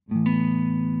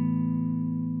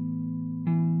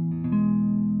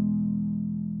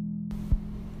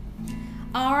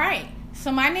All right. So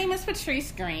my name is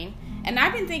Patrice Green, and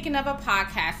I've been thinking of a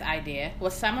podcast idea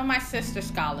with some of my sister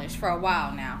scholars for a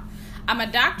while now. I'm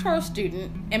a doctoral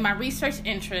student, and my research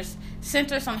interest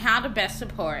centers on how to best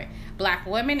support Black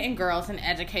women and girls in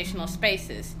educational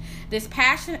spaces. This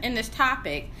passion in this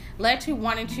topic led to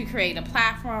wanting to create a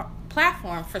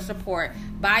platform for support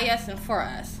by us and for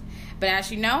us. But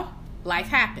as you know, life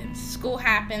happens, school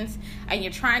happens, and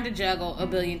you're trying to juggle a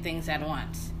billion things at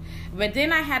once. But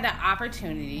then I had the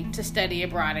opportunity to study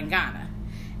abroad in Ghana.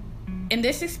 And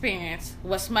this experience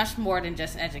was much more than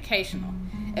just educational.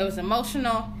 It was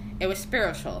emotional, it was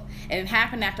spiritual, and it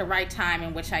happened at the right time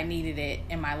in which I needed it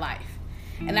in my life.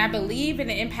 And I believe it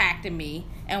impacted me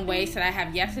in ways that I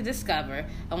have yet to discover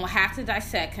and will have to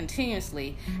dissect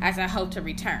continuously as I hope to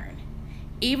return.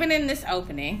 Even in this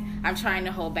opening, I'm trying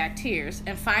to hold back tears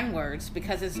and find words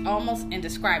because it's almost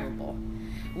indescribable.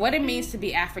 What it means to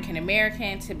be African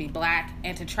American, to be Black,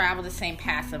 and to travel the same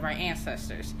paths of our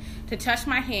ancestors. To touch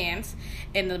my hands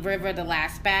in the river The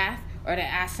Last Bath, or the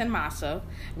Asin Maso,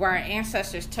 where our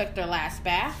ancestors took their last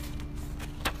bath,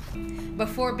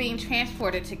 before being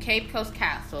transported to Cape Coast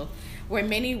Castle, where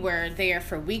many were there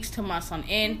for weeks to months on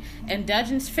end, in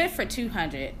dungeons fit for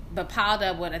 200, but piled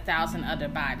up with 1,000 other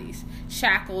bodies,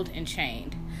 shackled and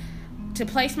chained. To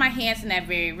place my hands in that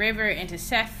very river and to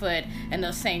set foot in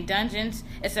those same dungeons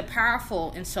is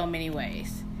powerful in so many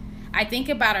ways. I think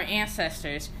about our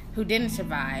ancestors who didn't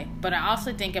survive, but I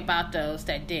also think about those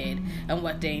that did and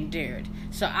what they endured.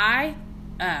 So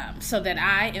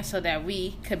that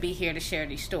we could be here to share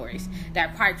these stories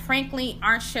that, quite frankly,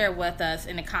 aren't shared with us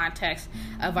in the context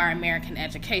of our American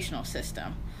educational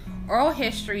system. Oral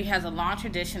history has a long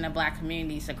tradition of Black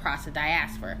communities across the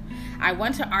diaspora. I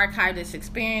want to archive this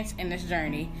experience and this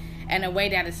journey in a way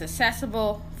that is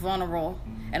accessible, vulnerable,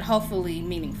 and hopefully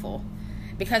meaningful.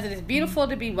 Because it is beautiful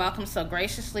to be welcomed so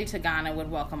graciously to Ghana with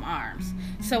welcome arms.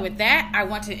 So with that, I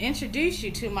want to introduce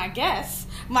you to my guest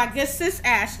sis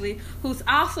Ashley, who's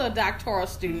also a doctoral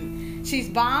student. She's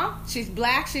bomb, she's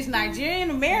Black, she's Nigerian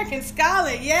American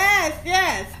scholar,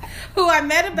 yes, who I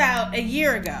met about a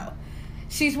year ago.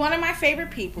 She's one of my favorite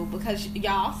people because,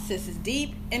 y'all, sis is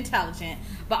deep, intelligent,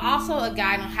 but also a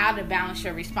guide on how to balance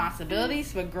your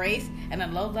responsibilities with grace and a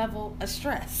low level of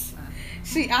stress.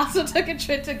 She also took a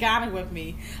trip to Ghana with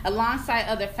me, alongside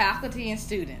other faculty and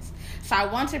students. So I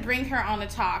want to bring her on to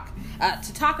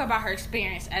talk about her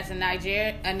experience as a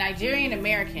Nigerian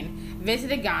American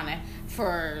visited Ghana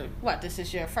for, this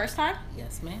is your first time?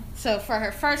 Yes, ma'am. So for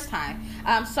her first time.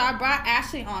 So I brought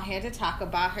Ashley on here to talk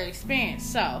about her experience.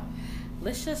 So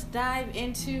let's just dive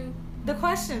into the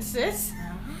questions, sis.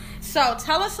 Uh-huh. So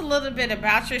tell us a little bit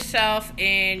about yourself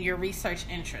and your research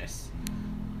interests.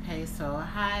 Okay, so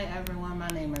hi everyone, my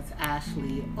name is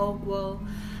Ashley Ogwo.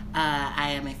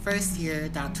 I am a first-year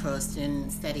doctoral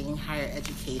student studying higher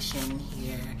education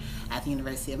here at the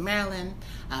University of Maryland.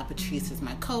 Patrice is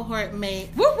my cohort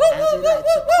mate, as we like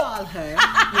to call her.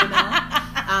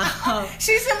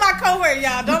 She's in my cohort,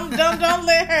 y'all. Don't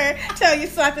let her tell you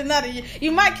something other.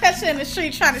 You might catch her in the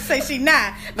street trying to say she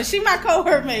not, but she my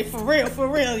cohort mate for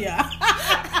real, y'all.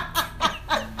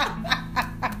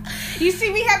 You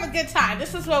see, we have a good time.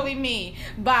 This is what we mean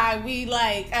by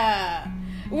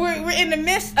we're in the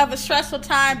midst of a stressful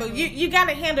time, but you got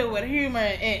to handle it with humor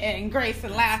and grace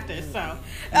and laughter. So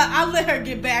I'll let her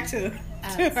get back to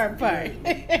her part.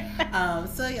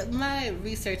 So my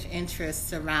research interests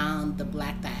surround the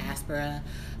Black diaspora,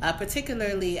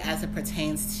 particularly as it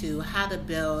pertains to how to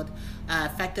build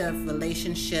effective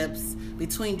relationships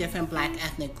between different Black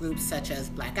ethnic groups such as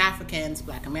Black Africans,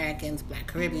 Black Americans, Black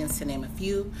Caribbeans, to name a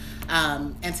few,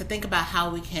 and to think about how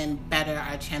we can better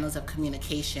our channels of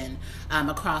communication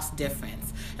across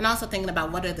difference. And also thinking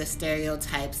about what are the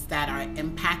stereotypes that are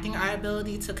impacting our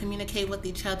ability to communicate with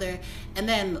each other, and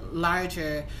then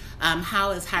larger,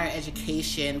 how is higher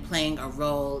education playing a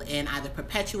role in either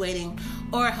perpetuating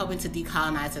or helping to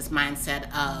decolonize this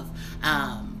mindset of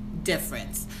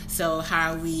difference. So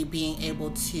how are we being able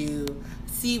to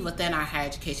see within our higher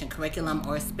education curriculum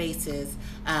or spaces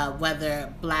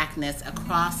whether Blackness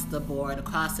across the board,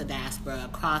 across the diaspora,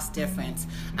 across difference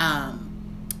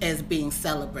is being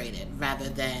celebrated rather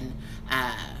than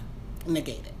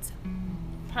negated.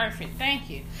 Perfect, thank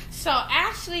you. So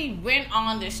Ashley went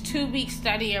on this 2-week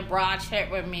study abroad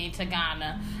trip with me to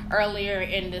Ghana earlier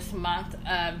in this month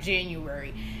of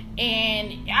January.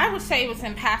 And I would say it was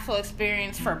an impactful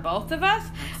experience for both of us.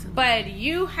 Absolutely. But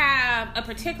you have a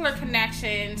particular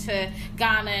connection to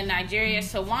Ghana and Nigeria,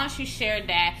 so why don't you share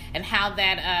that and how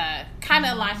that kind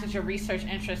of aligns with your research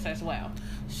interests as well?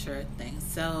 Sure thing.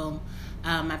 So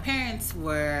My parents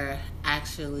were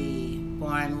actually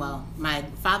born, well, my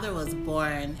father was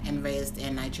born and raised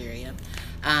in Nigeria.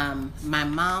 My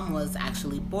mom was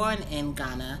actually born in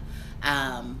Ghana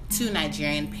to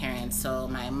Nigerian parents. So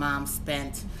my mom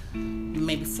spent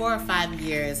maybe 4 or 5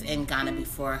 years in Ghana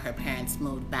before her parents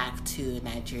moved back to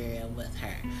Nigeria with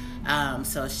her.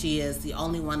 So she is the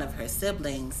only one of her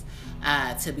siblings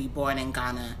to be born in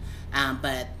Ghana.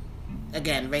 But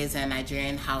again, raised in a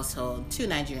Nigerian household to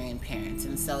Nigerian parents.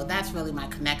 And so that's really my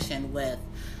connection with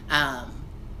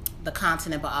the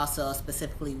continent, but also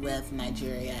specifically with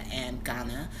Nigeria and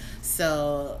Ghana.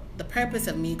 So the purpose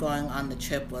of me going on the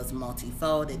trip was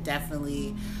multifold. It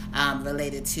definitely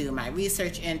related to my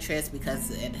research interest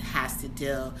because it has to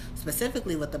deal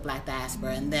specifically with the Black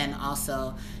diaspora, and then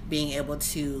also being able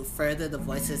to further the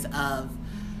voices of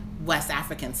West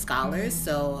African scholars.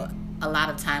 So a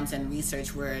lot of times in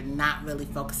research, we're not really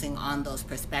focusing on those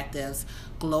perspectives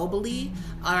globally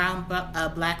around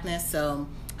Blackness. So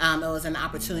it was an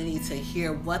opportunity to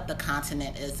hear what the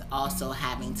continent is also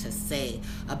having to say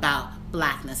about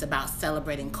Blackness, about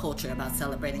celebrating culture, about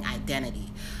celebrating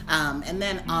identity. And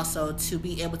then also to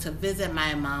be able to visit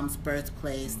my mom's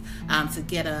birthplace, to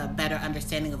get a better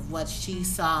understanding of what she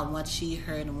saw, and what she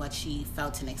heard, and what she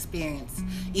felt and experienced,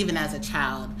 even as a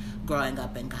child growing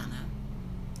up in Ghana.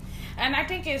 And I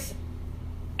think it's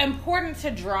important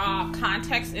to draw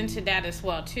context into that as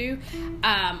well too.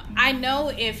 I know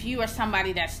if you are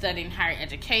somebody that's studying higher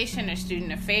education or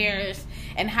student affairs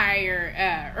and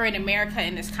higher or in America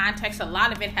in this context, a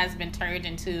lot of it has been turned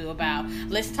into about,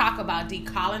 let's talk about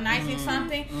decolonizing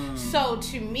something. So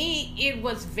to me, it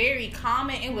was very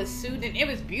common, it was soothing, it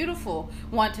was beautiful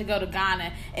want to go to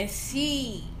Ghana and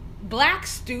see Black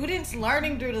students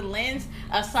learning through the lens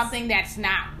of something that's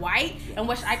not white, and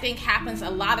which I think happens a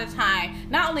lot of time,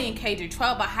 not only in K-12,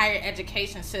 but higher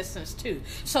education systems too.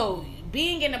 So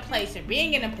being in a place or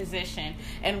being in a position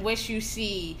in which you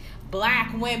see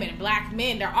Black women, Black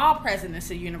men, they're all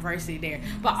presidents of university there,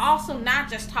 but also not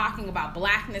just talking about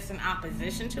Blackness in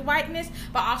opposition to whiteness,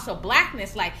 but also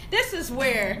Blackness, like this is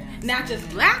where not just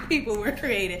Black people were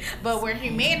created, but where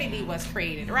humanity was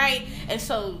created, right? And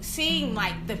so seeing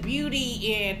like the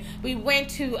beauty in, we went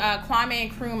to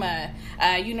Kwame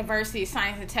Nkrumah University of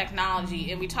Science and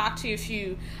Technology, and we talked to a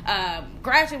few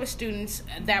graduate students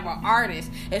that were artists,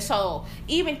 and so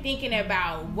even thinking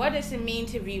about what does it mean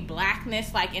to view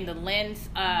Blackness like in the lens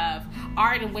of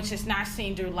art, in which it's not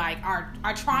seen through like our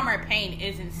trauma or pain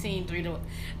isn't seen through the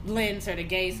lens or the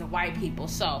gaze of white people.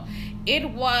 So it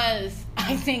was,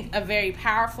 I think, a very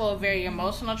powerful, very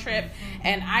emotional trip,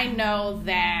 and I know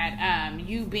that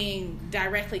you being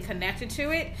directly connected to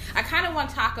it, I kind of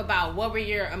want to talk about what were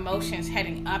your emotions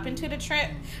heading up into the trip,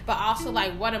 but also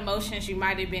like what emotions you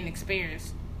might have been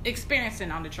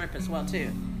experiencing on the trip as well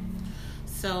too.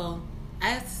 So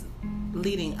as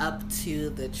leading up to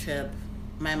the trip,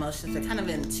 my emotions are kind of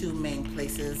in two main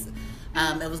places.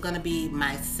 It was going to be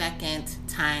my second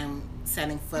time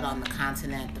setting foot on the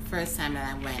continent. The first time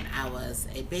that I went, I was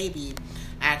a baby.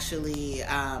 I actually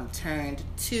turned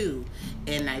 2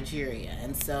 in Nigeria,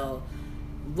 and so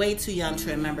way too young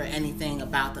to remember anything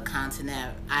about the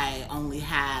continent. I only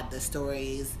had the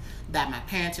stories that my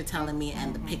parents were telling me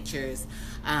and the pictures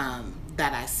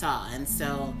that I saw, and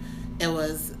so it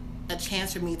was a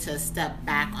chance for me to step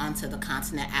back onto the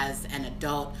continent as an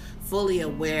adult, fully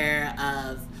aware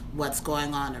of what's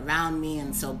going on around me,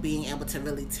 and so being able to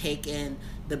really take in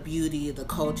the beauty, the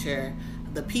culture,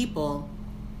 the people,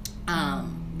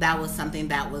 that was something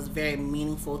that was very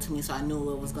meaningful to me, so I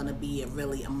knew it was going to be a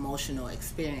really emotional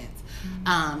experience.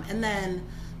 And then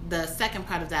the second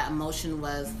part of that emotion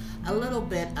was a little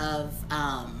bit of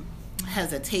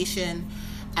hesitation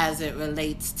as it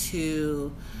relates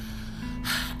to,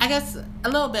 I guess, a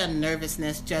little bit of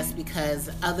nervousness, just because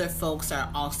other folks are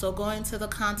also going to the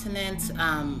continent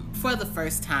for the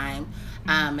first time,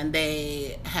 and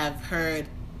they have heard,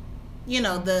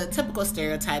 the typical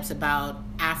stereotypes about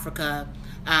Africa,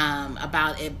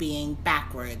 about it being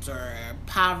backwards or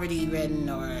poverty-ridden,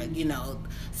 or,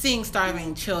 seeing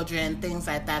starving children, things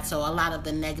like that. So a lot of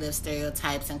the negative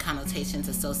stereotypes and connotations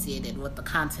associated with the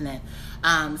continent.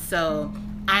 So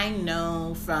I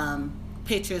know from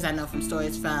pictures, I know from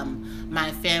stories from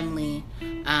my family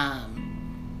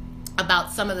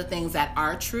about some of the things that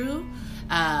are true,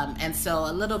 and so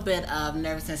a little bit of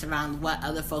nervousness around what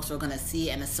other folks were going to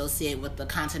see and associate with the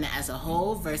continent as a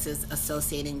whole versus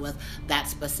associating with that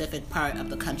specific part of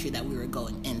the country that we were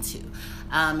going into,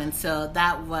 and so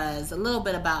that was a little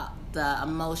bit about the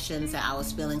emotions that I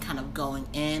was feeling kind of going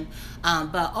in,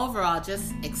 but overall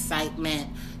just excitement,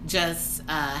 just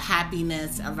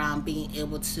happiness around being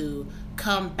able to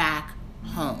come back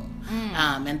home.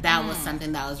 And that was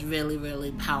something that was really,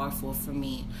 really powerful for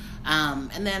me.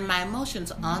 And then my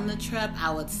emotions on the trip,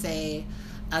 I would say,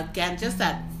 again, just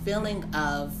that feeling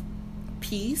of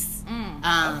peace,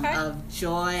 of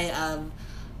joy, of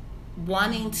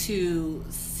wanting to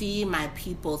see my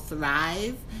people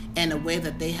thrive in a way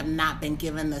that they have not been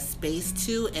given the space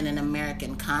to in an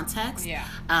American context.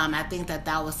 I think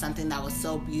that was something that was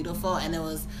so beautiful, and it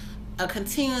was a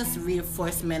continuous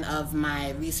reinforcement of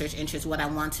my research interest, what I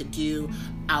want to do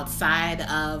outside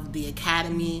of the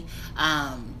academy,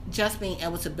 just being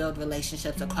able to build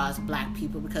relationships across Black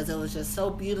people, because it was just so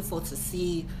beautiful to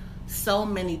see so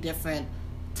many different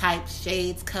types,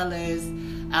 shades, colors,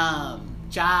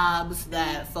 jobs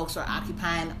that folks were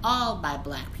occupying, all by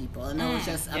Black people. And it was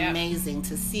just amazing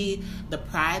to see the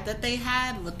pride that they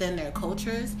had within their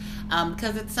cultures,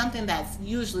 because it's something that's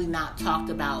usually not talked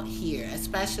about here.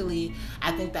 Especially,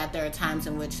 I think that there are times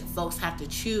in which folks have to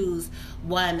choose,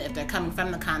 one, if they're coming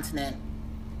from the continent,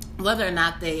 whether or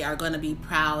not they are going to be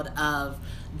proud of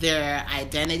their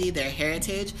identity, their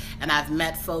heritage. And I've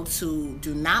met folks who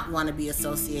do not want to be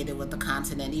associated with the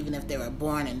continent, even if they were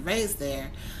born and raised there.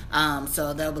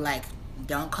 So they'll be like,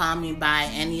 don't call me by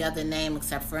any other name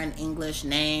except for an English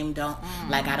name.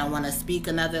 I don't want to speak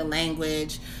another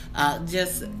language.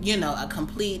 Just, a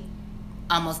complete,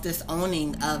 almost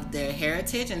disowning of their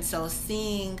heritage. And so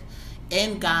seeing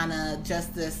in Ghana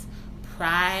just this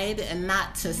pride, and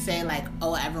not to say like,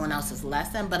 oh, everyone else is less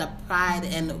than, but a pride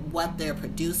in what they're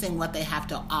producing, what they have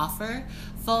to offer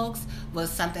folks, was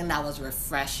something that was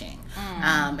refreshing.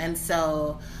 And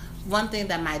so one thing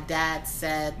that my dad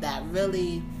said that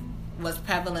really was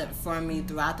prevalent for me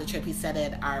throughout the trip, he said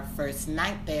it our first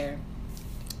night there,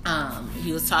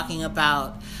 he was talking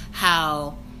about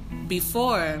how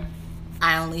before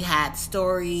I only had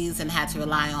stories and had to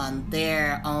rely on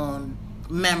their own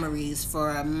memories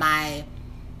for my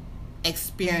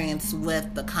experience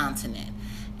with the continent.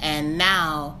 And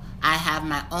now I have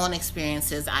my own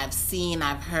experiences. I've seen,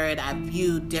 I've heard, I've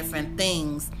viewed different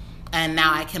things, and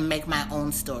now I can make my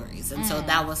own stories. And so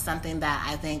that was something that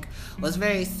I think was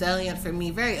very salient for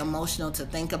me, very emotional to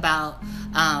think about,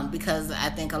 because I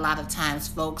think a lot of times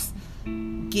folks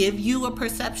give you a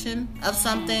perception of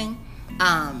something,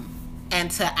 and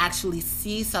to actually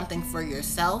see something for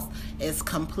yourself is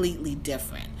completely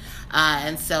different.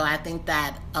 And so I think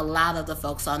that a lot of the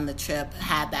folks on the trip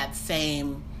had that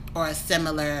same or a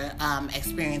similar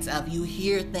experience of, you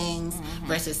hear things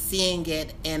versus seeing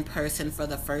it in person for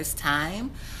the first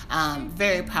time.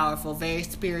 Very powerful, very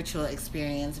spiritual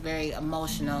experience, very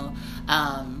emotional,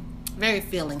 very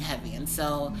feeling heavy. And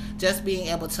so just being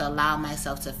able to allow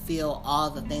myself to feel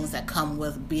all the things that come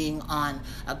with being on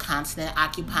a continent,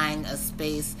 occupying a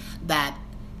space that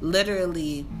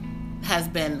literally has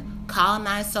been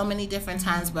colonized so many different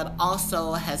times, but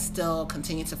also has still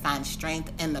continued to find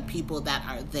strength in the people that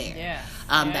are there,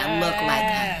 that look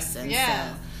like us. And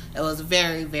so it was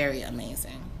very, very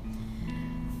amazing.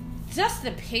 Just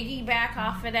to piggyback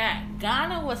off of that,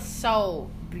 Ghana was so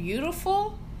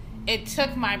beautiful, it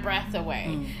took my breath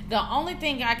away. The only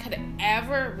thing I could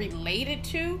ever relate it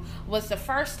to was the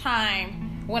first time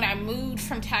when I moved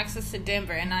from Texas to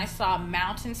Denver and I saw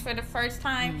mountains for the first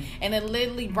time, and it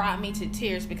literally brought me to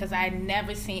tears because I had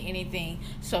never seen anything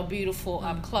so beautiful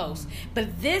up close.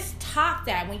 But this topped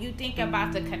that when you think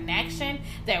about the connection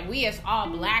that we as all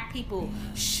Black people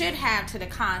should have to the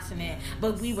continent,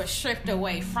 but we were stripped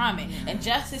away from it. And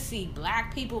just to see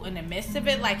Black people in the midst of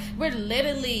it, like, we're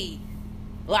literally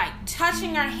like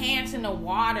touching our hands in the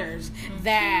waters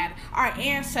that our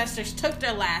ancestors took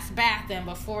their last bath in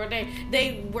before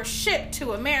they were shipped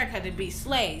to America to be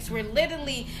slaves. We're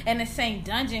literally in the same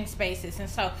dungeon spaces. And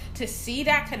so to see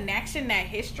that connection, that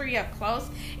history up close,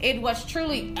 it was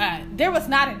truly, there was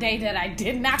not a day that I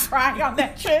did not cry on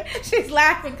that trip. She's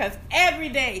laughing because every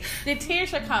day the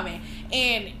tears are coming.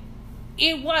 And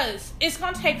it's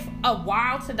going to take a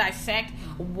while to dissect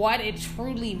what it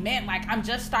truly meant. Like, I'm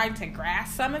just starting to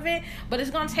grasp some of it, but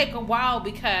it's going to take a while,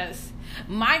 because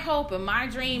my hope and my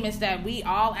dream is that we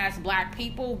all as Black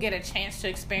people get a chance to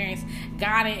experience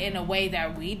Ghana in a way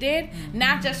that we did,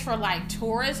 not just for like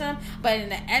tourism, but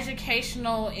in an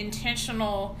educational,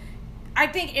 intentional, I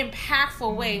think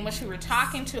impactful way, in which we were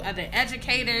talking to other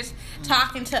educators,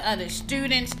 talking to other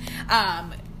students,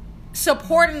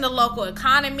 supporting the local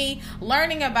economy,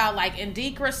 learning about like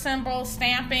Indicra symbol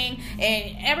stamping,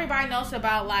 and everybody knows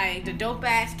about like the dope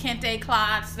ass kente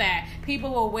cloths that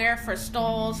people will wear for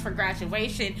stoles, for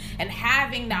graduation, and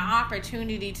having the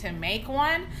opportunity to make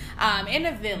one in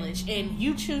a village, and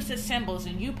you choose the symbols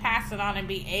and you pass it on and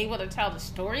be able to tell the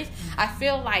stories. I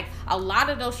feel like a lot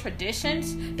of those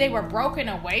traditions, they were broken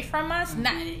away from us,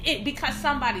 because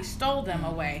somebody stole them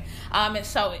away. And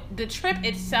so the trip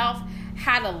itself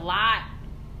had a lot,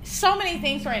 so many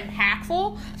things were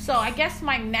impactful. So I guess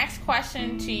my next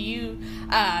question to you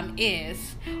is,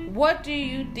 what do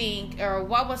you think, or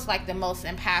what was like the most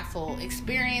impactful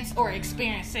experience or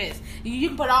experiences? You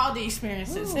can put all the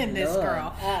experiences in this,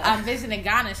 girl, visiting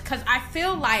Ghana, because I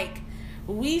feel like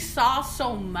we saw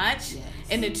so much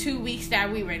in the 2 weeks that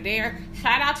we were there.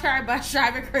 Shout out to our bus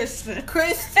driver, Kristen,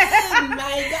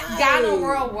 my God. Ghana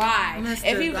Worldwide. Mr.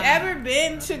 If you've ever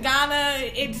been to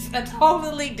Ghana, it's a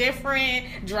totally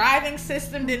different driving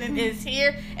system than it is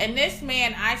here. And this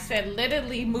man, I said,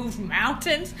 literally moved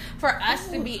mountains for us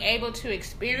to be able to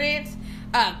experience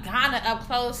Ghana up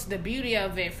close, the beauty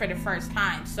of it for the first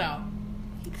time. So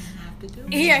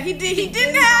yeah, he did. He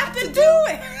didn't have to do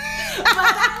it.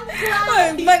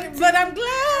 But I'm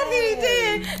glad he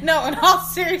did. No, in all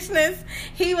seriousness,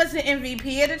 he was the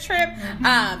MVP of the trip.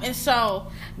 And so,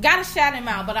 gotta shout him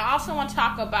out. But I also want to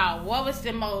talk about what was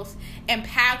the most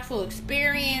impactful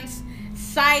experience,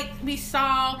 sight we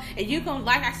saw. And you can,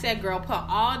 like I said, girl, put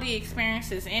all the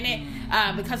experiences in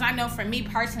it. Because I know for me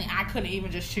personally, I couldn't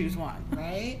even just choose one.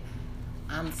 Right?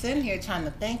 I'm sitting here trying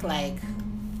to think, like,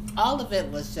 all of it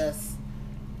was just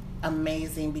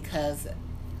amazing, because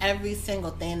every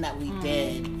single thing that we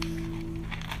did,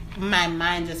 my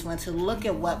mind just went to look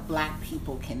at what Black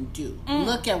people can do.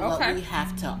 Look at what we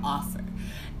have to offer.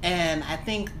 And I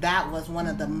think that was one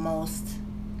of the most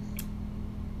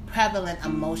prevalent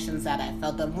emotions that I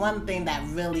felt. The one thing that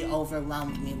really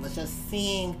overwhelmed me was just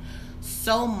seeing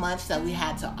so much that we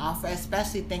had to offer,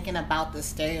 especially thinking about the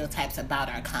stereotypes about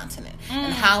our continent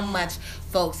and how much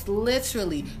folks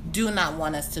literally do not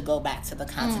want us to go back to the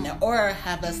continent or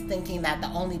have us thinking that the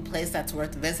only place that's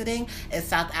worth visiting is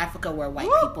South Africa, where white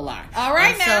people are. All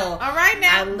right now.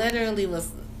 I literally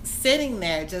was sitting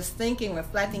there just thinking,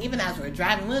 reflecting, even as we're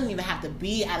driving. We didn't even have to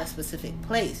be at a specific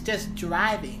place, just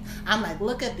driving. I'm like,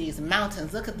 look at these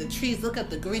mountains, look at the trees, look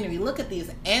at the greenery, look at these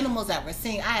animals that we're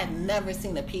seeing. I had never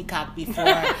seen a peacock before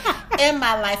in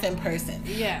my life in person.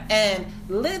 Yeah. And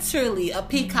literally a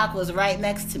peacock was right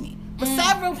next to me. But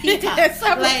several peacocks.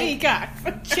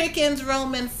 Peacocks. Chickens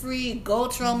roaming free,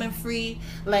 goats roaming free.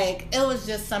 Like, it was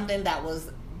just something that was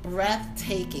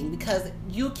breathtaking, because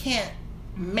you can't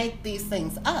make these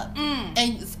things up.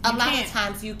 And a lot of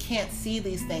times you can't see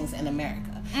these things in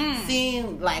America.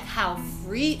 Seeing like how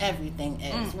free everything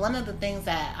is. One of the things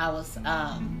that I was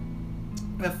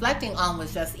reflecting on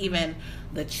was just even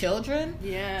the children.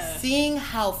 Seeing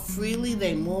how freely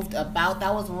they moved about.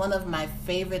 That was one of my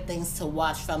favorite things to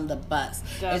watch from the bus.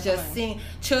 It's just seeing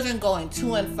children going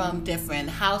to and from different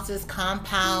houses,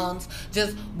 compounds,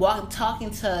 just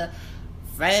talking to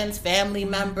friends, family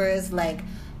members, like,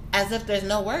 as if there's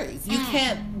no worries. You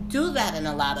can't do that in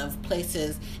a lot of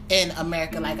places in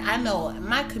America. Like, I know in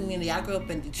my community, I grew up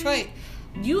in Detroit,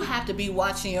 you have to be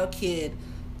watching your kid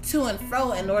to and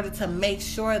fro in order to make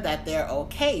sure that they're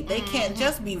okay. They can't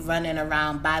just be running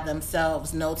around by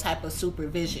themselves, no type of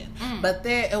supervision. But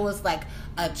there, it was like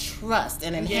a trust,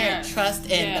 an inherent trust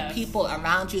in the people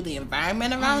around you, the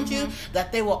environment around you,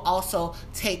 that they will also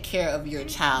take care of your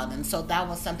child. And so that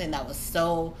was something that was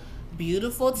so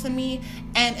beautiful to me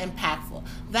and impactful.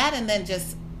 That, and then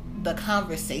just the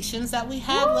conversations that we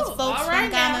had with folks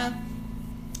from Ghana.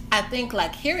 I think,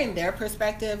 like, hearing their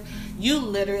perspective, you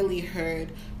literally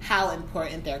heard how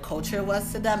important their culture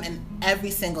was to them in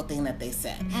every single thing that they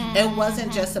said. It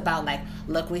wasn't just about, like,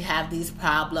 look, we have these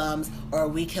problems, or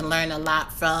we can learn a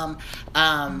lot from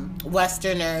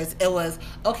Westerners. It was,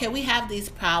 okay, we have these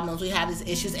problems, we have these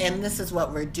issues, and this is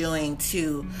what we're doing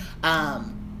to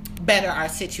better our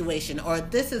situation, or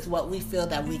this is what we feel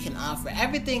that we can offer.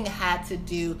 Everything had to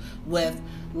do with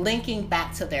linking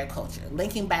back to their culture,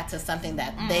 linking back to something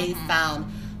that they found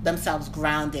themselves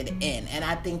grounded in. And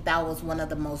I think that was one of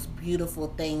the most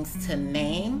beautiful things to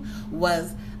name,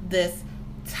 was this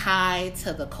tie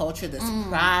to the culture, this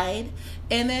pride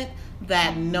in it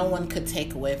that no one could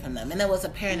take away from them. And it was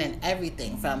apparent in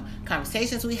everything from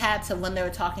conversations we had to when they were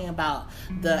talking about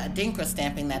the Adinkra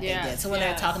stamping that they did, to when they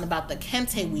were talking about the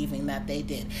kente weaving that they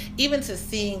did, even to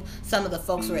seeing some of the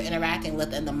folks we were interacting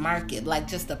with in the market, like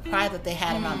just the pride that they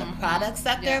had around the products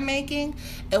that they're making.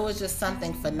 It was just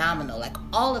something phenomenal. Like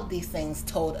all of these things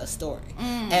told a story,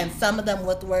 and some of them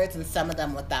with words and some of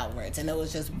them without words, and it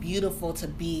was just beautiful to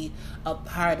be a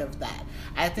part of that.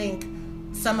 I think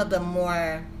some of the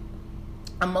more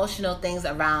emotional things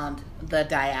around the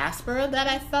diaspora that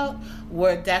I felt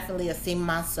were definitely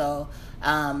Asimaso,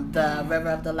 the River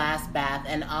of the Last Bath,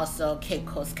 and also Cape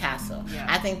Coast Castle.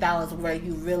 I think that was where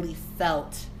you really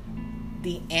felt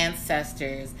the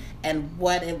ancestors and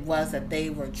what it was that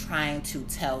they were trying to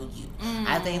tell you.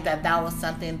 I think that was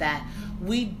something that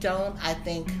we don't, I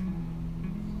think,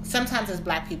 sometimes as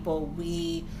Black people,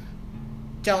 we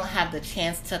don't have the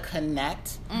chance to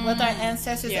connect with our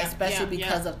ancestors, especially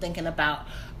because of thinking about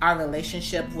our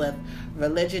relationship with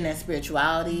religion and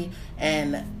spirituality,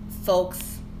 and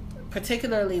folks,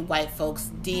 particularly white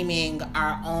folks, deeming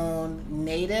our own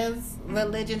native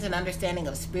religions and understanding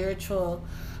of spiritual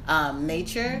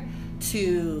nature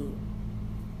to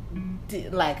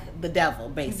like the devil,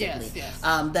 basically.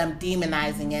 Them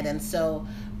demonizing it. And so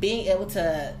being able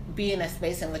to be in a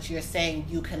space in which you're saying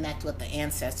you connect with the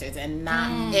ancestors and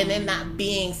not and it not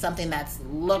being something that's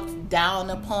looked down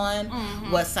upon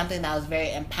was something that was very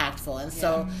impactful. And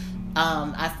so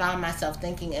I found myself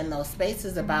thinking in those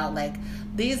spaces about like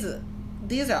these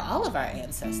are all of our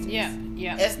ancestors.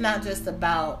 It's not just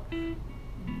about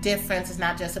difference. It's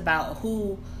not just about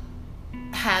who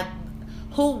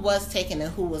was taken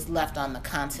and who was left on the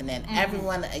continent.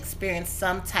 Everyone experienced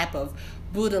some type of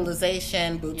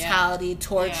brutalization, brutality,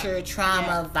 torture,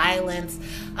 trauma, violence.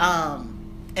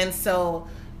 And so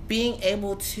being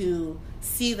able to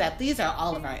see that these are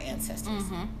all of our ancestors.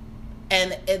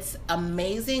 And it's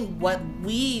amazing what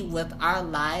we, with our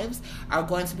lives, are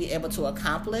going to be able to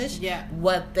accomplish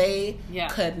what they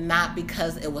could not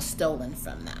because it was stolen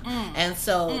from them. And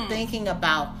so thinking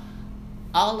about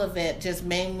all of it just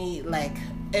made me like,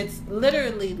 it's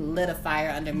literally lit a fire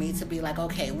under me to be like,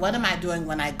 okay, what am I doing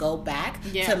when I go back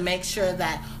to make sure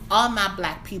that all my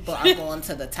Black people are going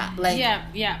to the top? Like,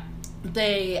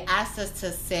 they asked us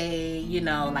to say, you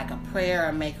know, like a prayer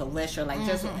or make a wish or like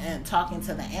just talking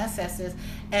to the ancestors.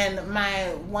 And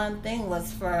my one thing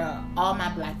was for all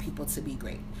my Black people to be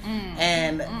great.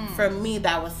 And for me,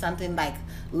 that was something like,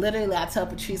 literally, I tell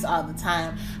Patrice all the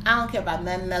time, I don't care about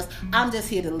nothing else. I'm just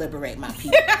here to liberate my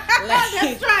people.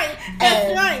 That's right.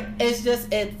 That's right. It's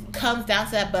just, it comes down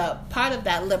to that. But part of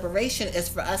that liberation is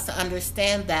for us to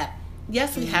understand that,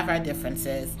 yes, we have our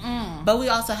differences, but we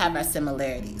also have our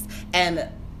similarities. And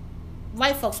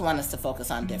white folks want us to focus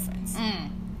on difference.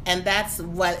 And that's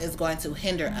what is going to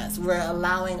hinder us. We're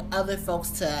allowing other folks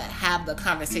to have the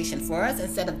conversation for us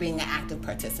instead of being an active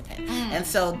participant. And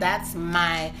so that's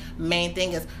my main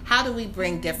thing is, how do we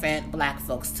bring different Black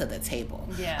folks to the table?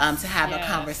 To have a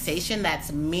conversation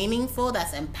that's meaningful,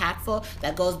 that's impactful,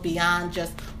 that goes beyond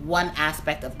just one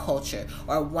aspect of culture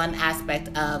or one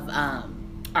aspect of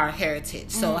our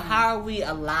heritage. So how are we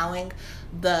allowing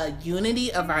the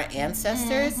unity of our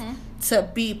ancestors to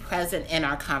be present in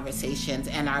our conversations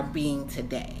and our being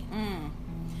today?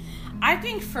 I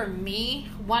think for me,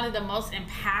 one of the most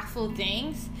impactful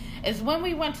things is when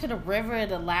we went to the River of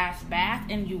the Last Bath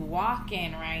and you walk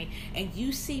in, right, and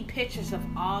you see pictures of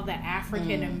all the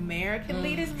African American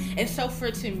leaders. And so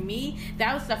to me,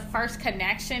 that was the first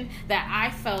connection that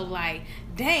I felt like,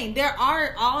 dang, there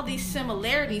are all these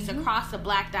similarities across the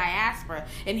Black diaspora.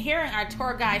 And hearing our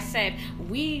tour guide said,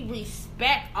 we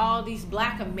respect all these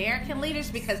Black American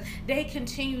leaders because they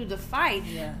continue to fight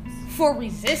for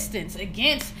resistance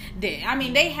against it. I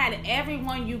mean, they had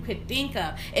everyone you could think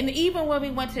of. And even when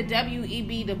we went to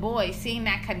W.E.B. Du Bois, seeing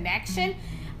that connection,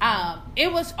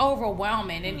 it was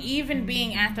overwhelming. And even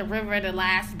being at the River of the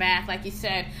Last Bath, like you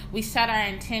said, we set our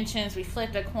intentions, we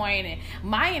flipped a coin, and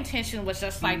my intention was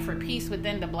just like for peace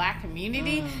within the Black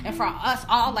community and for us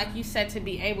all, like you said, to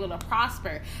be able to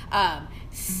prosper.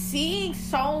 Seeing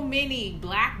so many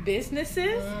Black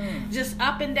businesses just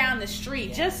up and down the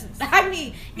street,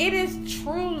 it is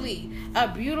truly a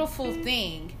beautiful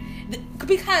thing,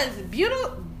 because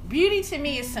beauty to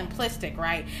me is simplistic,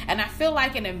 right? And I feel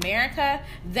like in America,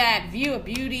 that view of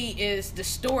beauty is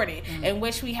distorted, in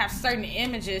which we have certain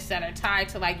images that are tied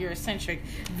to like Eurocentric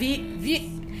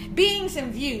beings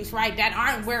and views, right? That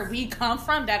aren't where we come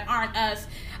from, that aren't us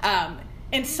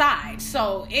inside.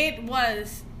 So it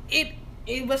was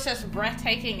just a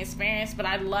breathtaking experience, but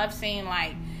I love seeing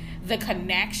like the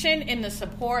connection and the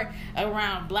support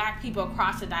around Black people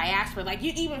across the diaspora. Like,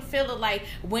 you even feel it, like,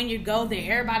 when you go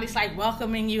there, everybody's, like,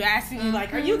 welcoming you, asking you,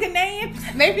 like, are you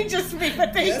Ghanaian? Maybe just me,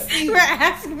 but they were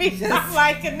asking me if I'm,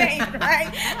 like, Ghanaian,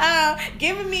 right?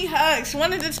 Giving me hugs,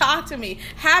 wanting to talk to me,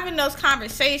 having those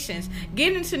conversations,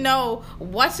 getting to know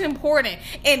what's important,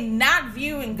 and not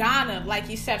viewing Ghana, like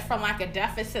you said, from, like, a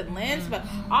deficit lens, but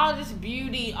all this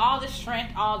beauty, all this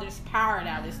strength, all this power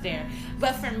that was there.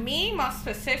 But for me, most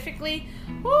specifically,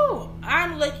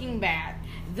 I'm looking back.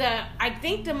 I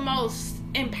think the most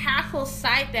impactful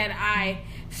sight that I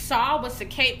saw was the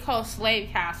Cape Coast Slave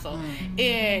Castle.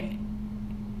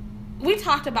 And we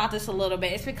talked about this a little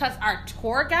bit. It's because our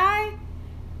tour guide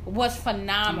was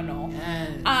phenomenal.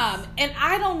 Yes. And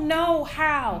I don't know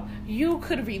how you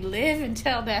could relive and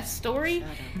tell that story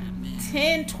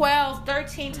 10, 12,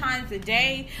 13 times a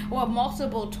day, or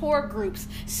multiple tour groups,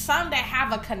 some that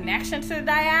have a connection to the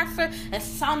diaspora and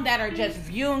some that are just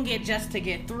viewing it just to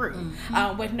get through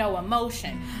with no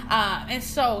emotion. And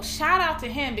so shout out to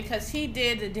him, because he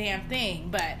did the damn thing.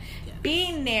 But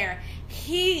being there,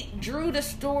 he drew the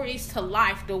stories to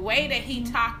life. The way that he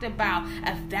talked about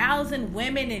 1,000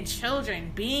 women and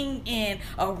children being in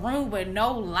a room with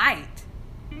no light,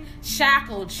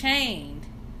 shackled, chained.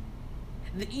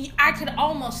 I could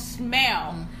almost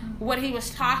smell what he was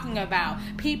talking about.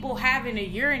 People having to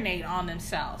urinate on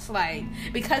themselves, like,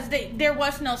 because there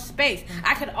was no space.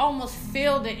 I could almost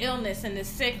feel the illness and the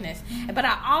sickness. But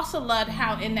I also loved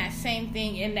how in that same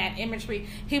thing, in that imagery,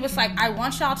 he was like, I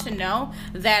want y'all to know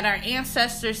that our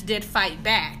ancestors did fight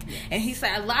back. And he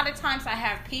said, a lot of times I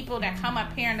have people that come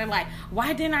up here and they're like,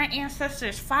 why didn't our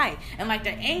ancestors fight? And like,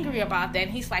 they're angry about that.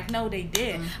 And he's like, no, they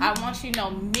did. I want you to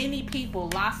know many people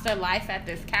lost their life at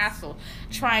this castle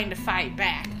trying to fight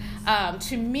back.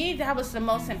 To me, that was the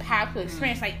most impactful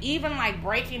experience. Like, even like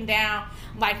breaking down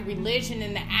like religion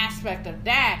and the aspect of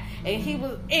that. And he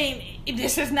was, and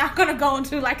this is not going to go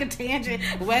into like a tangent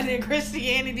whether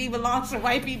Christianity belongs to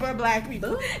white people or Black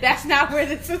people. That's not where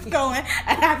this is going.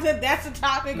 That's a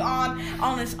topic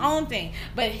on its own thing.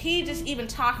 But he just even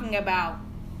talking about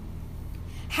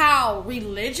how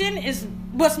religion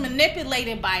was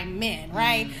manipulated by men,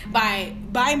 right?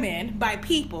 By men, by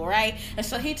people, right? And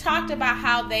so he talked about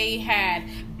how they had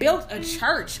built a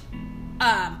church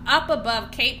up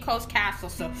above Cape Coast Castle.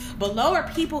 So below are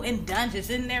people in dungeons,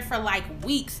 in there for like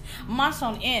weeks, months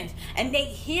on end. And they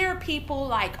hear people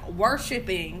like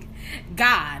worshiping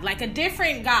God, like a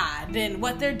different God than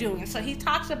what they're doing. So he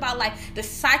talks about like the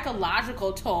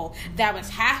psychological toll that was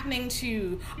happening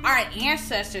to our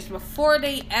ancestors before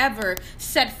they ever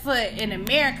set foot in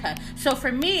America. So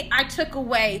for me, I took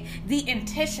away the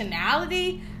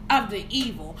intentionality of the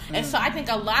evil. And so I think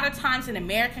a lot of times in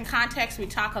American context, we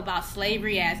talk about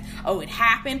slavery as, oh, it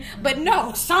happened. But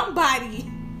no,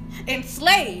 somebody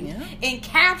enslaved and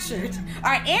captured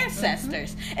our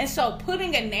ancestors. And so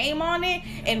putting a name on it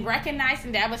and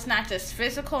recognizing that was not just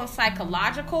physical and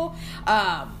psychological,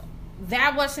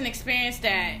 that was an experience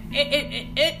that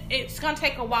it's going to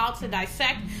take a while to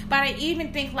dissect. But I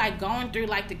even think like going through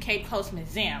like the Cape Coast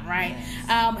Museum, right?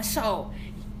 So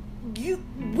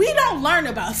we don't learn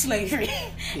about slavery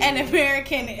and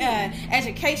American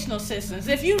educational systems.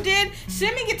 If you did,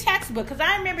 send me your textbook, because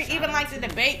I remember even like the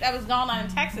debate that was going on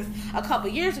in Texas a couple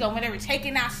years ago when they were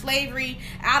taking out slavery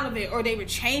out of it, or they were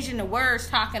changing the words,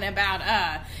 talking about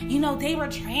they were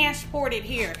transported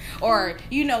here, or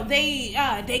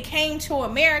they came to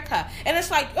America. And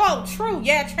it's like, oh, true,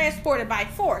 yeah, transported by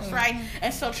force, right?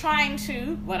 And so trying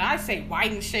to, what I say,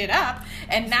 whiten shit up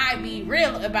and not be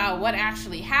real about what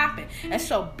actually happened. And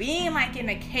so being like in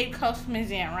the Cape Coast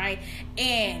Museum, right,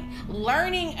 and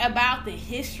learning about the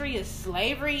history of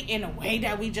slavery in a way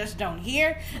that we just don't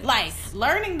hear, like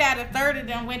learning that a third of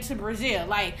them went to Brazil,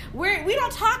 like we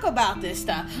don't talk about this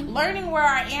stuff, learning where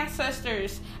our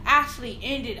ancestors actually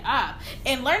ended up,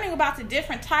 and learning about the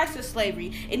different types of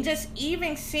slavery, and just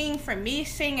even seeing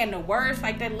in the words,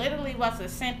 like there literally was a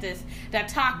sentence that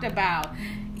talked about,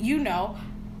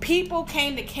 people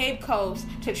came to Cape Coast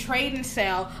to trade and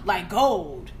sell like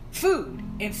gold, food,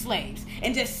 and slaves.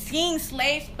 And just seeing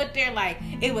slaves put there like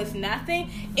it was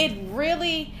nothing, it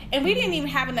really, and we didn't even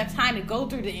have enough time to go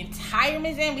through the entire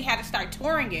museum. We had to start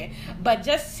touring it. But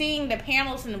just seeing the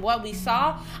panels and what we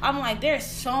saw, I'm like, there's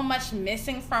so much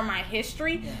missing from my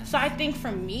history. So I think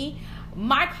for me,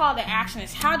 my call to action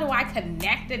is, how do I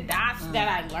connect the dots that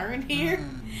I learned here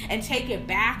and take it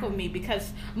back with me?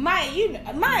 Because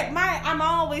I'm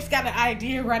always got an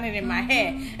idea running in my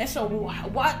head, and so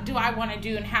what do I want to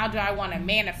do, and how do I want to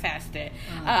manifest it?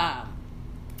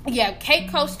 yeah, Cape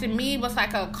Coast to me was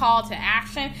like a call to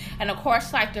action. And of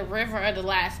course, like the River of the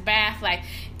Last Bath, like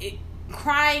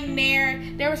crying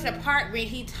there was a part where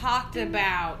he talked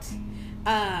about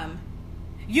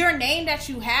your name that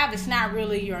you have is not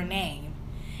really your name.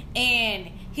 And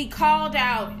he called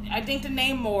out, I think, the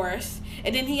name Morris,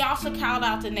 and then he also called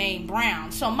out the name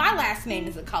Brown. So my last name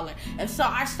is a color, and so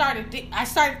I started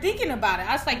thinking about it.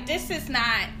 I was like, this is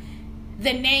not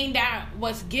the name that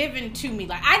was given to me.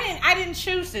 Like I didn't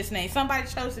choose this name. Somebody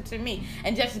chose it to me.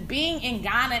 And just being in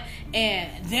Ghana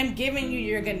and them giving you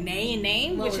your Ghanaian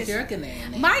name, what which was is your Ghanaian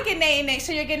name? My Ghanaian name.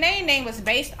 So your Ghanaian name was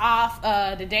based off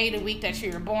the day of the week that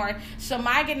you were born. So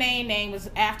my Ghanaian name was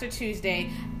after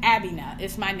Tuesday. Abina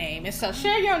is my name. And so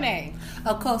share your name.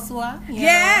 Okosua?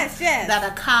 Yes.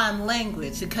 That Akan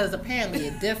language, because apparently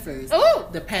it differs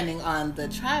depending on the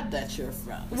tribe that you're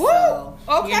from. Woo! So,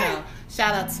 Okay.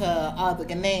 shout out to all the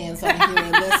Ghanaians over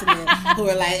here listening who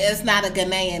are like, it's not a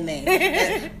Ghanaian name.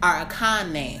 It's our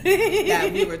Akan name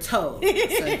that we were told. So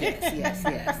yes.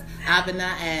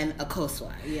 Abina and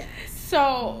Okosua, yes.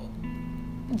 So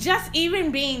just even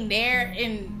being there,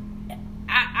 and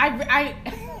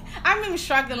I'm even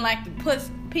struggling like to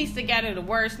piece together the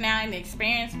words now in the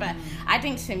experience, but I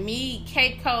think to me,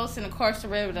 Cape Coast and of course the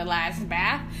River of the Last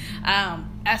Bath,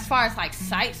 as far as like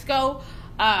sites go,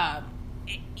 my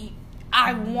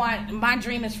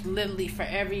dream is literally for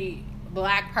every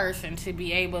Black person to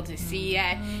be able to see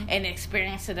it and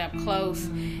experience it up close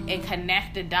and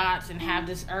connect the dots and have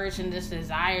this urge and this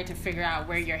desire to figure out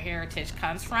where your heritage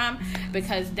comes from,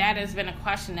 because that has been a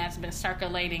question that's been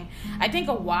circulating I think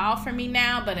a while for me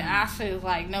now, but it actually is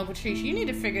like, no, Patrice, you need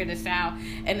to figure this out,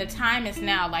 and the time is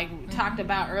now. Like we talked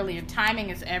about earlier, timing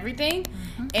is everything,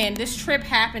 and this trip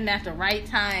happened at the right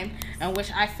time in which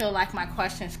I feel like my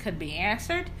questions could be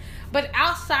answered. But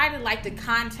outside of like the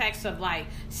context of like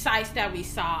sites that we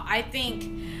saw, I think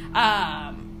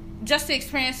just the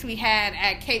experience we had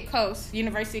at Cape Coast,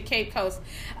 University of Cape Coast,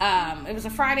 it was a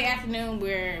Friday afternoon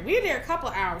where we were there a couple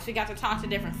of hours. We got to talk to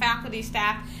different faculty,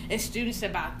 staff, and students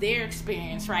about their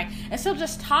experience, right? And so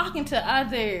just talking to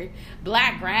other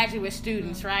Black graduate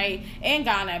students, right, in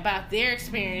Ghana about their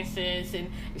experiences and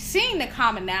seeing the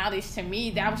commonalities, to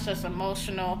me, that was just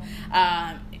emotional.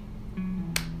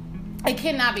 It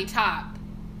cannot be topped,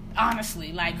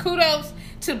 honestly. Like, kudos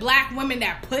to Black women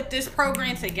that put this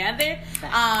program together.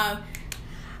 I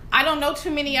don't know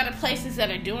too many other places that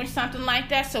are doing something like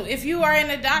that. So if you are in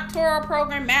a doctoral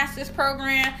program, master's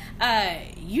program,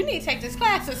 you need to take this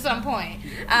class at some point,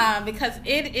 because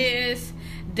it is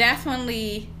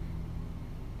definitely,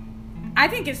 I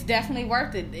think it's definitely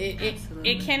worth it.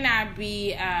 It cannot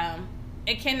be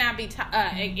it can't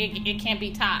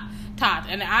be taught,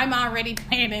 and I'm already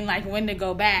planning like when to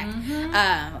go back.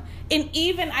 And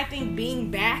even I think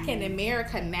being back in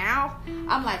America now,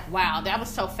 I'm like, wow, that was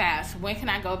so fast. When can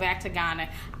I go back to Ghana?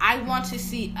 I want to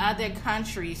see other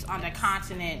countries on the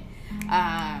continent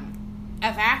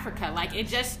of Africa. Like,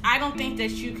 I don't think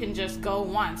that you can just go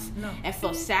once and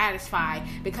feel satisfied,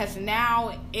 because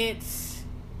now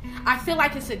I feel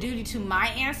like it's a duty to my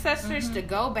ancestors to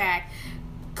go back,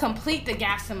 complete the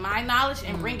gaps in my knowledge,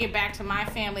 and bring it back to my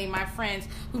family, my friends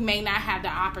who may not have the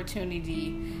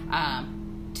opportunity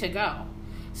to go.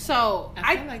 So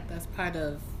I feel like that's part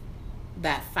of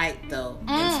that fight, though,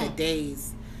 in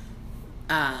today's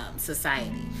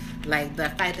society. Like the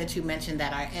fight that you mentioned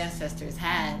that our ancestors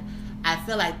had, I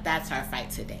feel like that's our fight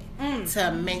today,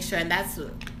 to make sure, and that's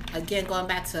again going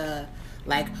back to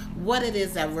like what it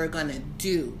is that we're gonna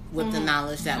do with the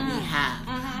knowledge that we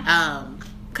have.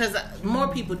 Because more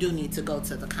people do need to go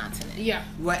to the continent. Yeah.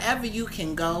 Wherever you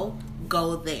can go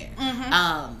there.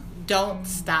 Don't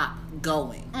stop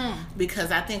going.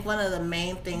 Because I think one of the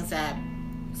main things that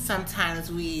sometimes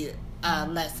we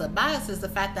let slip by us is the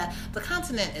fact that the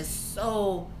continent is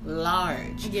so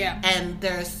large. Yeah. And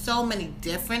there's so many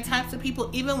different types of people,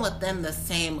 even within the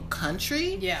same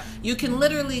country. Yeah. You can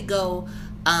literally go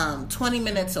 20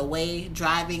 minutes away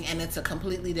driving, and it's a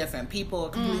completely different people,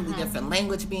 a completely different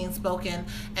language being spoken.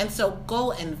 And so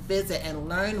go and visit and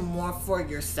learn more for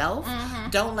yourself.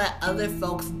 Don't let other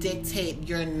folks dictate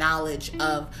your knowledge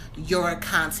of your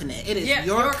continent. It is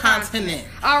your continent.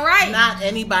 All right. Not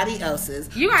anybody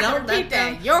else's. You have to repeat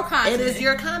that. Your continent. It is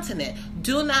your continent.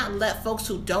 Do not let folks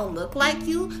who don't look like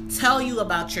you tell you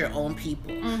about your own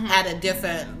people at a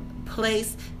different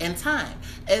place and time.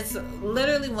 It's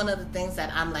literally one of the things that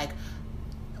I'm like,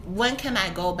 when can I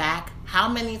go back? How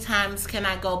many times can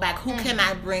I go back? Who can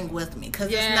I bring with me?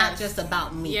 Because it's not just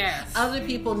about me. Other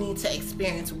people need to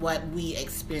experience what we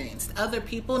experienced. Other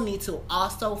people need to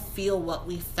also feel what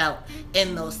we felt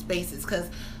in those spaces. Because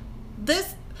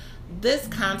this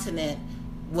continent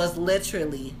was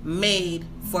literally made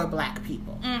for black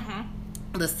people.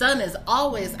 Mm-hmm. The sun is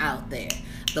always out there.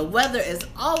 The weather is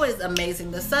always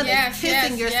amazing. The sun is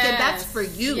kissing your skin. That's for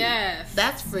you. Yes.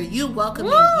 That's for you,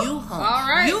 welcoming you home. All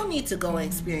right. You need to go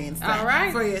experience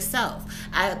that for yourself.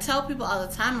 I tell people all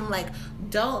the time, I'm like,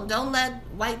 don't let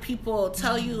white people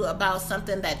tell you about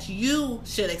something that you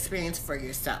should experience for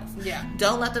yourself. Yeah.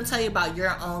 Don't let them tell you about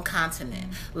your own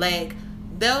continent. Like,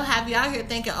 they'll have you out here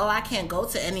thinking, oh, I can't go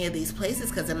to any of these places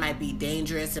because it might be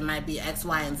dangerous, it might be X,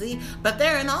 Y, and Z. But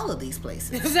they're in all of these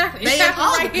places. Exactly. They're in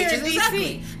all the here pictures. in DC.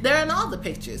 Exactly. They're in all the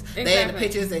pictures. Exactly. They're in the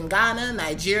pictures in Ghana,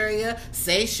 Nigeria,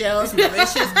 Seychelles,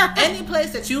 Mauritius, any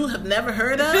place that you have never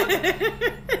heard of.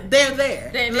 They're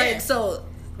there. They're there. So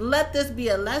let this be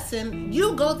a lesson.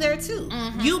 You go there too.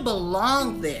 Mm-hmm. You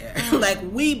belong there. Like,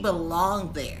 we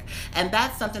belong there. And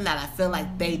that's something that I feel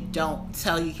like they don't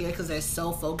tell you here because they're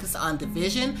so focused on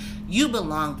division. You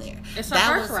belong there. It's a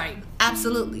birthright.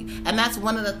 Absolutely. And that's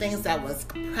one of the things that was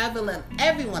prevalent.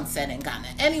 Everyone said in Ghana.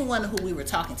 Anyone who we were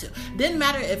talking to. Didn't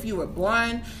matter if you were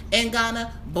born in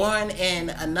Ghana, born in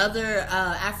another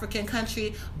African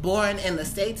country, born in the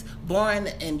States, born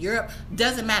in Europe.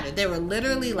 Doesn't matter. They were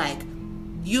literally like,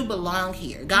 you belong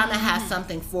here. Ghana has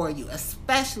something for you,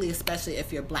 especially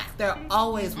if you're black. They're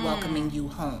always welcoming you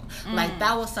home. Like,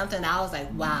 that was something I was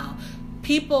like, wow,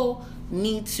 people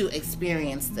need to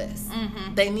experience this.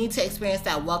 They need to experience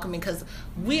that welcoming because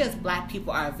we as black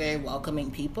people are a very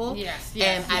welcoming people. Yes.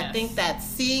 I think that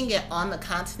seeing it on the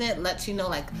continent lets you know,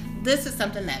 like, this is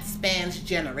something that spans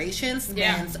generations,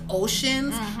 spans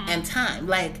oceans and time.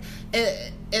 Like,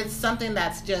 it's something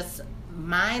that's just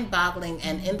mind-boggling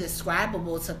and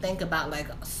indescribable to think about, like,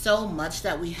 so much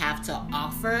that we have to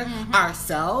offer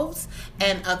ourselves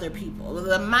and other people.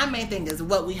 My main thing is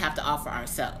what we have to offer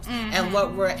ourselves and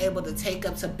what we're able to take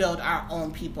up to build our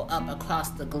own people up across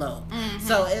the globe.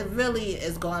 So it really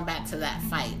is going back to that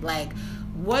fight. Like,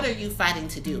 what are you fighting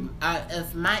to do?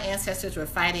 If my ancestors were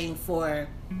fighting for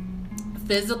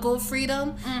physical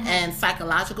freedom and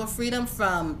psychological freedom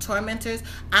from tormentors,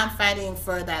 I'm fighting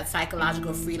for that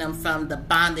psychological freedom from the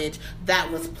bondage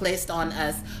that was placed on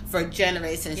us for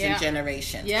generations and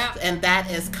generations. And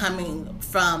that is coming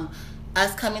from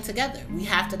us coming together. We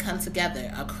have to come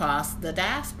together across the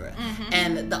diaspora.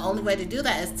 And the only way to do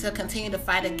that is to continue to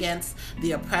fight against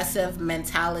the oppressive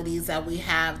mentalities that we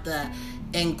have, the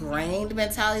ingrained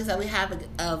mentalities that we have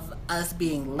of us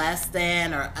being less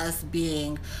than or us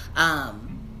being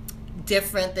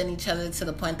different than each other to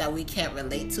the point that we can't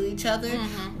relate to each other.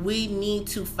 We need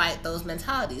to fight those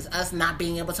mentalities. Us not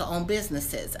being able to own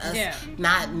businesses, us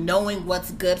not knowing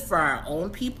what's good for our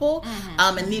own people,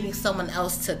 and needing someone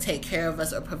else to take care of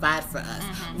us or provide for us.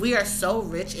 We are so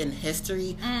rich in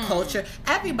history, culture.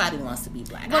 Everybody wants to be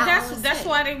black. Well, that's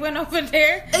why they went over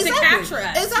there to capture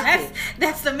us. Exactly.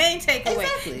 That's the main takeaway.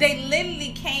 Exactly. They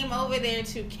literally came over there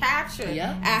to capture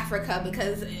Africa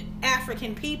because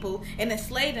African people and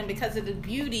enslaved them because of the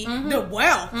beauty, the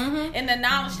wealth, and the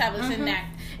knowledge that was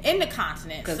in the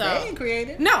continent. Because they didn't create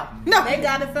it. No, they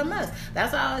got it from us.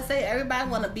 That's why I always say everybody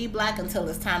want to be black until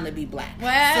it's time to be black.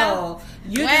 Well, so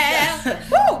you that's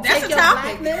take a your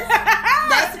topic.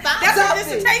 That's a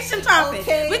dissertation topic.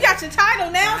 Okay. We got your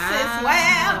title now, sis.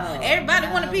 Wow, everybody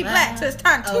want to be black, so it's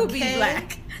time to be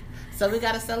black. So we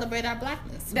got to celebrate our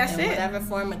blackness. That's it. Whatever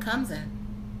form it comes in.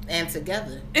 And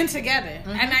together.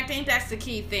 And I think that's the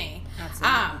key thing.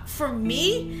 Absolutely. For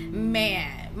me,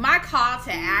 man, my call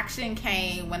to action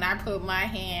came when I put my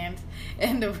hand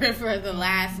in the river of the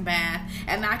last bath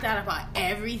and I thought about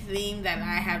everything that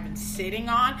I had been sitting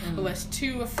on, was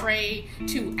too afraid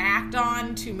to act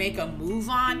on, to make a move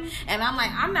on. And I'm like,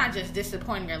 I'm not just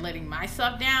disappointing or letting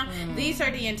myself down. These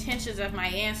are the intentions of my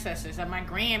ancestors, of my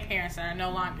grandparents that are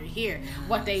no longer here,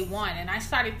 what they want. And I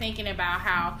started thinking about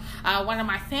how one of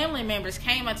my family members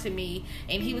came up to me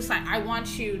and he was like, I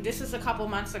want you, this is a couple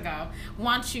months ago,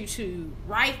 want you to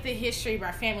write the history of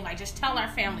our family, like just tell our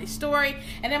family story.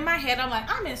 And in my head, I'm like,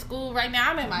 I'm in school right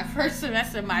now. I'm in my first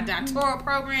semester of my doctoral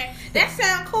program. That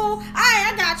sound cool. All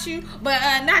right, I got you, but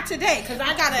not today because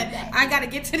I gotta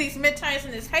get to these midterms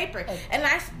in this paper. And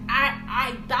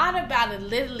I thought about it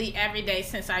literally every day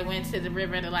since I went to the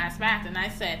river of the last bath, and I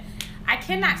said, I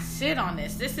cannot sit on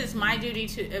this. This is my duty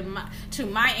to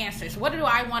my ancestors. What do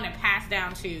I want to pass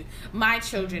down to my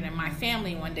children and my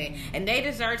family one day? And they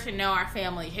deserve to know our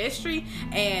family history,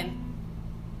 and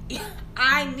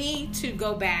I need to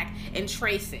go back and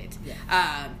trace it.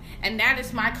 And that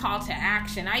is my call to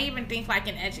action. I even think like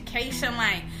in education,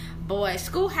 like, boy,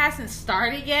 school hasn't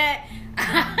started yet.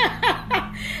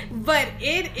 But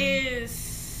it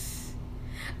is,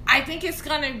 I think it's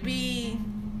going to be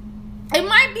it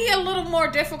might be a little more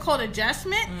difficult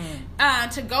adjustment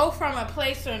to go from a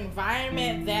place or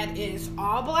environment that is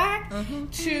all black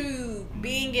to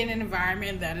being in an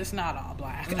environment that is not all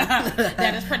black,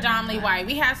 that is predominantly white.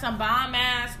 We have some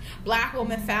bomb-ass black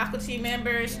women faculty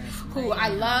members who I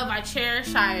love, I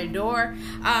cherish, I adore,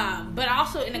 but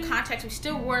also in the context, we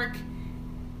still work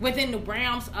within the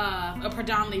realms of a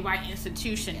predominantly white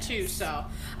institution too. So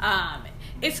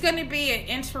it's going to be an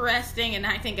interesting and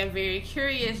I think a very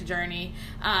curious journey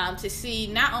to see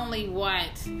not only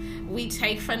what we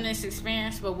take from this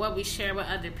experience, but what we share with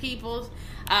other people.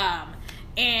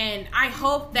 And I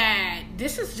hope that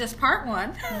this is just part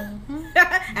one.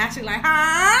 Actually, like,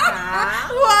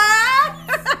 what?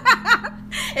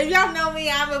 If y'all know me,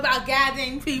 I'm about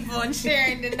gathering people and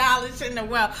sharing the knowledge and the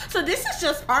wealth. So this is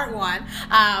just part one.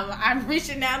 I'm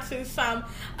reaching out to some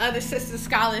other sister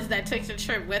scholars that took the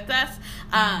trip with us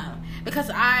because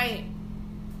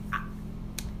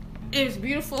it was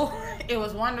beautiful. It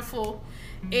was wonderful.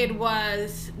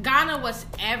 Ghana was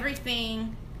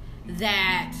everything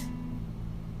that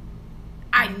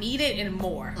I needed and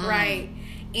more, right?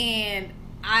 And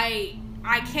I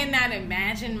cannot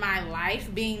imagine my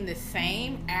life being the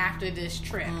same after this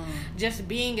trip. Just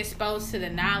being exposed to the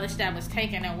knowledge that was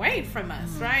taken away from us,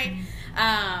 right?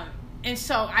 And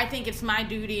so I think it's my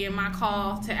duty and my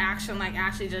call to action, like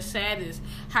Ashley just said, is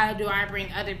how do I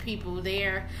bring other people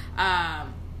there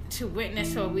to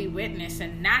witness what we witness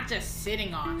and not just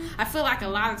sitting on. I feel like a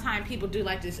lot of time people do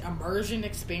like this immersion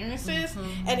experiences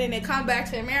and then they come back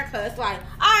to America. It's like,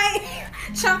 I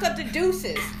chunk up the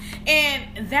deuces.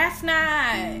 And that's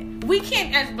not, we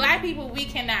can't, as black people, we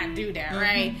cannot do that,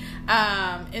 right?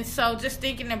 And so just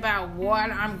thinking about what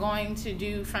I'm going to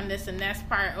do from this and next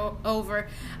part over,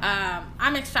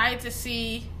 I'm excited to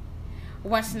see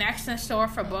what's next in store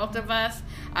for both of us.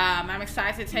 I'm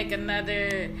excited to take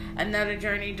another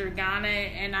journey through Ghana,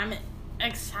 and I'm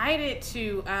excited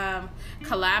to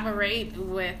collaborate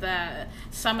with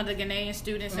some of the Ghanaian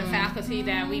students and faculty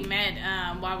that we met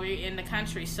while we were in the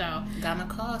country. So Ghana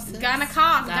Calls. Ghana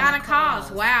Calls.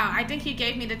 Wow, I think he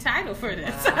gave me the title for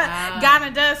this.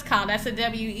 Ghana Does Call. That's a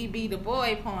W.E.B. Du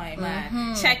Bois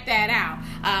poem. Check that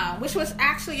out. Which was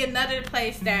actually another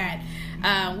place that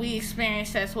we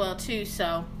experienced as well too.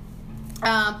 So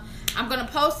I'm gonna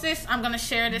post this, I'm gonna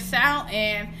share this out,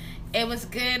 and it was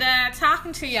good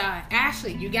talking to y'all.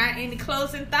 Ashley, you got any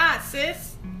closing thoughts,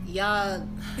 sis? Y'all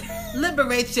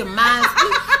liberate your minds.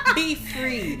 Be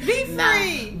free. Be free.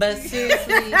 Nah, but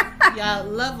seriously, y'all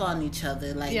love on each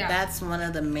other. Like that's one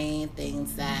of the main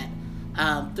things that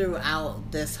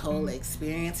throughout this whole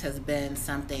experience has been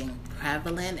something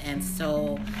prevalent and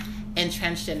so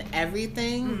entrenched in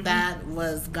everything that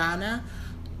was Ghana.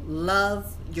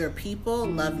 Love your people,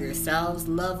 love yourselves,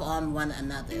 love on one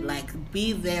another. Like,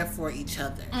 be there for each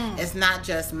other. It's not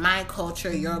just my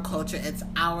culture, your culture, it's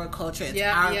our culture, it's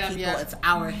our people, it's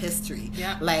our history.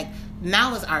 Like,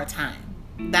 now is our time.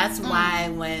 That's why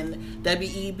when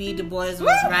W.E.B. Du Bois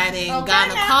was writing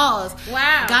Ghana Calls,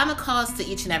 Ghana calls to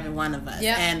each and every one of us.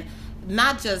 And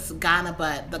not just Ghana,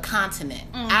 but the continent.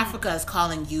 Africa is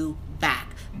calling you back.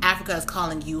 Africa is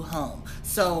calling you home.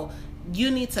 So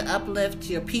you need to uplift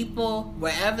your people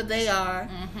wherever they are.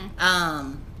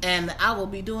 And I will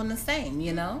be doing the same,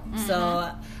 you know?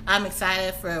 So I'm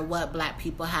excited for what black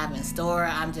people have in store.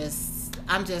 I'm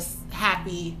just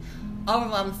happy.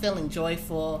 Overall, I'm feeling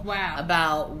joyful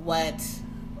about what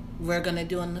we're going to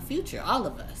do in the future, all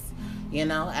of us, you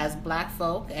know, as black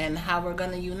folk, and how we're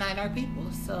going to unite our people.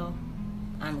 So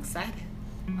I'm excited.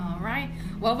 All right.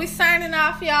 Well, we signing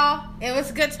off, y'all. It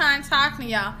was a good time talking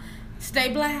to y'all.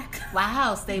 Stay black.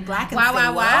 Wow, stay black and wow, stay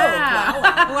wow, wow. woke.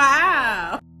 Wow.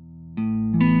 Wow.